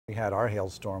We had our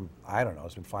hailstorm, I don't know,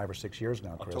 it's been 5 or 6 years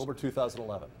now, Chris. October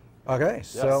 2011. Okay,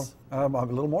 so a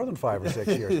little more than 5 or 6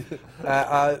 years.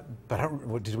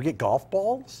 But did we get golf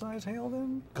ball size hail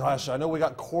then? Gosh, I know we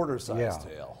got quarter size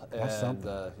hail. That's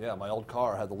something. Yeah, my old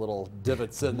car had the little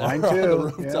divots in there Mine on too. the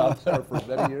rooftop there for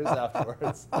many years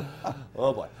afterwards.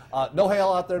 Oh boy. No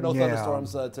hail out there, no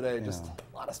thunderstorms today, just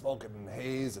a lot of smoke and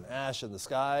haze and ash in the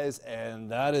skies,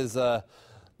 and that is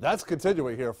that's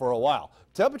continuing here for a while.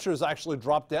 Temperatures actually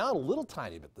dropped down a little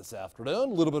tiny bit this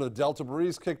afternoon. A little bit of delta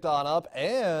breeze kicked on up,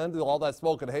 and all that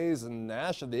smoke and haze and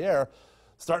ash in the air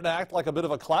starting to act like a bit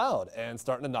of a cloud and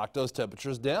starting to knock those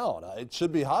temperatures down. It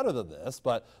should be hotter than this,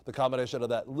 but the combination of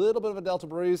that little bit of a delta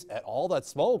breeze and all that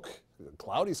smoke,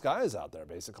 cloudy skies out there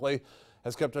basically,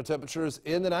 has kept our temperatures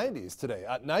in the 90s today.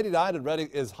 99 in Reading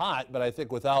is hot, but I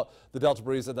think without the delta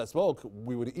breeze and that smoke,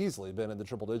 we would easily have been in the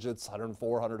triple digits,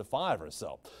 104, 105 or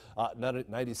so.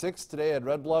 96 today in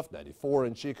Red Bluff, 94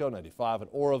 in Chico, 95 in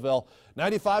Oroville,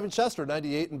 95 in Chester,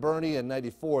 98 in Bernie, and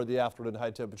 94 the afternoon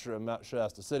high temperature in Mount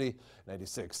Shasta City,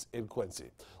 96 in Quincy.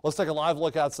 Let's take a live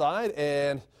look outside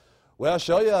and well,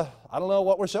 show you, I don't know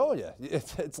what we're showing you.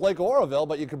 It's Lake Oroville,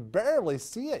 but you can barely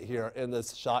see it here in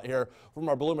this shot here from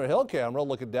our Bloomer Hill camera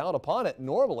looking down upon it.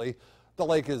 Normally, the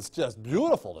lake is just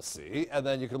beautiful to see, and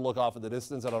then you can look off in the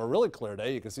distance, and on a really clear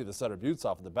day, you can see the Center Buttes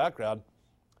off in the background.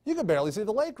 You can barely see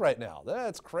the lake right now.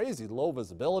 That's crazy low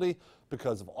visibility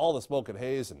because of all the smoke and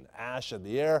haze and ash in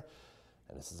the air,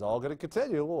 and this is all going to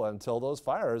continue until those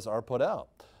fires are put out.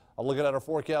 I'm looking at our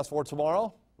forecast for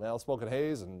tomorrow. Well, smoke and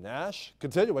haze and ash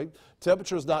continuing.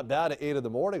 Temperatures not bad at 8 in the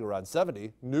morning, around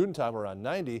 70. Noontime around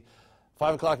 90.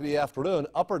 5 o'clock in the afternoon,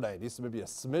 upper 90s, so maybe a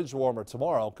smidge warmer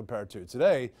tomorrow compared to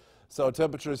today. So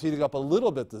temperatures heating up a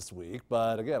little bit this week,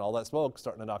 but again, all that smoke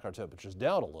starting to knock our temperatures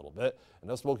down a little bit, and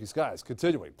those smoky skies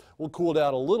continuing. We'll cool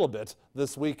down a little bit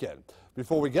this weekend.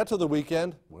 Before we get to the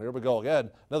weekend, well, here we go again.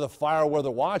 Another fire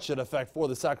weather watch in effect for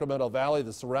the Sacramento Valley,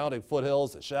 the surrounding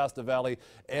foothills, the Shasta Valley,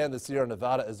 and the Sierra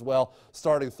Nevada as well,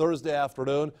 starting Thursday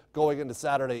afternoon, going into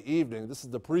Saturday evening. This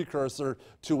is the precursor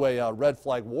to a red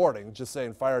flag warning, just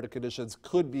saying fire conditions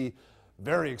could be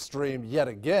very extreme yet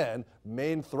again.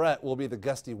 Main threat will be the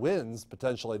gusty winds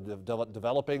potentially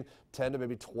developing 10 to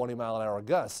maybe 20 mile an hour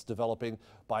gusts developing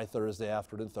by Thursday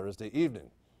afternoon, Thursday evening.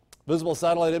 Visible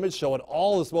satellite image showing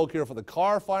all the smoke here from the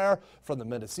Carr fire, from the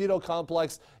Mendocino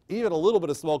complex, even a little bit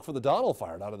of smoke from the Donald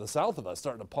fire down to the south of us,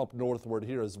 starting to pump northward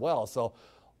here as well. So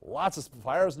lots of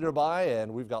fires nearby,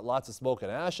 and we've got lots of smoke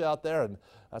and ash out there, and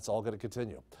that's all going to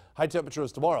continue. High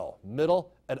temperatures tomorrow,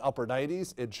 middle and upper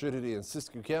 90s in Trinity and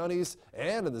Siskiyou counties,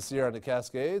 and in the Sierra and the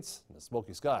Cascades, and the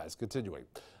smoky skies continuing.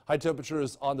 High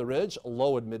temperatures on the ridge,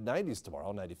 low and mid 90s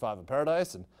tomorrow, 95 in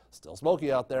Paradise, and still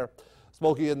smoky out there.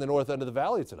 Smoky in the north end of the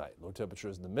valley tonight. Low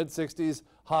temperatures in the mid 60s.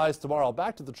 Highs tomorrow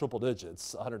back to the triple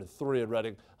digits, 103 in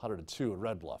Reading, 102 in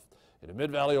Red Bluff. In the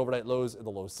mid-valley, overnight lows in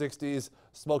the low 60s.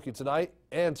 Smoky tonight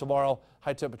and tomorrow.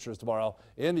 High temperatures tomorrow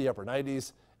in the upper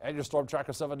 90s. And your Storm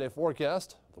Tracker 7-day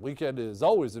forecast. The weekend is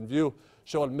always in view,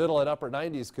 showing middle and upper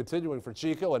 90s continuing for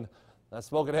Chico, and that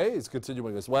smoke and haze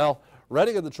continuing as well.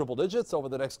 Reading in the triple digits over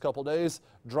the next couple days,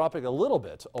 dropping a little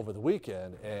bit over the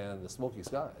weekend, and the smoky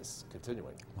skies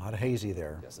continuing. A lot of hazy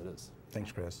there. Yes, it is.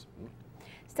 Thanks, Chris.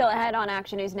 Still ahead on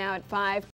Action News Now at 5.